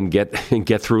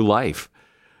get through life.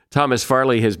 Thomas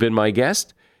Farley has been my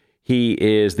guest. He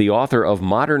is the author of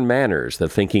Modern Manners, The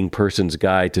Thinking Person's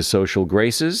Guide to Social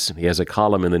Graces. He has a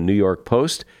column in the New York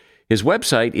Post. His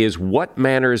website is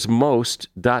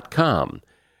whatmannersmost.com.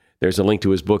 There's a link to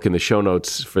his book in the show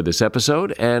notes for this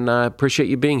episode, and I appreciate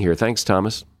you being here. Thanks,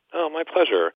 Thomas. Oh, my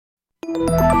pleasure.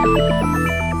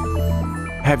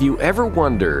 Have you ever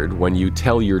wondered when you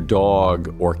tell your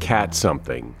dog or cat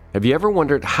something, have you ever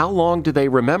wondered how long do they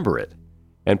remember it?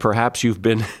 And perhaps you've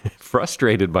been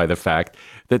frustrated by the fact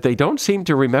that they don't seem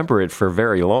to remember it for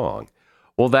very long.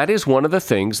 Well, that is one of the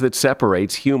things that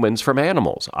separates humans from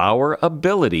animals, our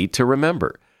ability to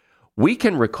remember. We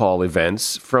can recall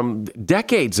events from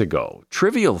decades ago,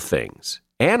 trivial things.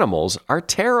 Animals are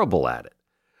terrible at it.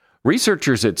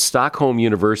 Researchers at Stockholm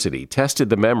University tested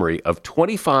the memory of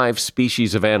 25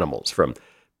 species of animals, from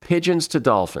pigeons to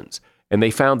dolphins, and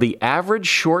they found the average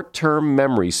short-term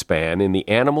memory span in the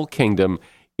animal kingdom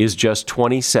is just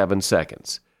 27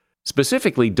 seconds.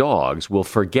 Specifically, dogs will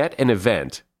forget an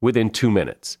event within 2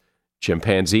 minutes.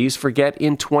 Chimpanzees forget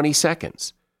in 20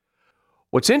 seconds.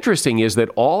 What's interesting is that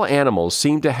all animals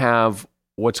seem to have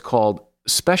what's called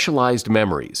specialized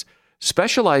memories.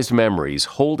 Specialized memories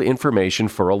hold information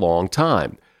for a long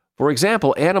time. For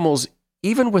example, animals,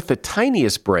 even with the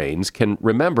tiniest brains, can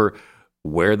remember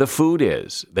where the food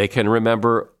is. They can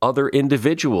remember other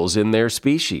individuals in their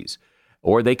species,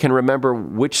 or they can remember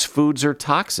which foods are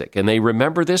toxic, and they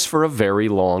remember this for a very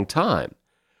long time.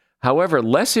 However,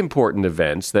 less important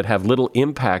events that have little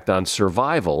impact on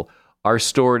survival are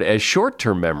stored as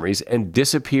short-term memories and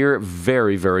disappear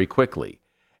very, very quickly.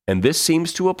 And this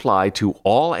seems to apply to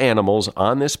all animals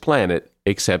on this planet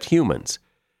except humans.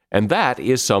 And that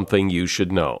is something you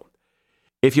should know.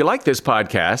 If you like this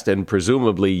podcast, and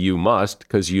presumably you must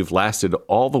because you've lasted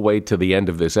all the way to the end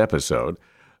of this episode,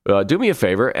 do me a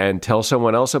favor and tell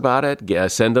someone else about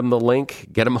it. Send them the link.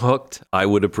 Get them hooked. I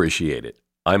would appreciate it.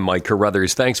 I'm Mike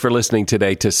Carruthers. Thanks for listening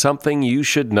today to Something You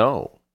Should Know.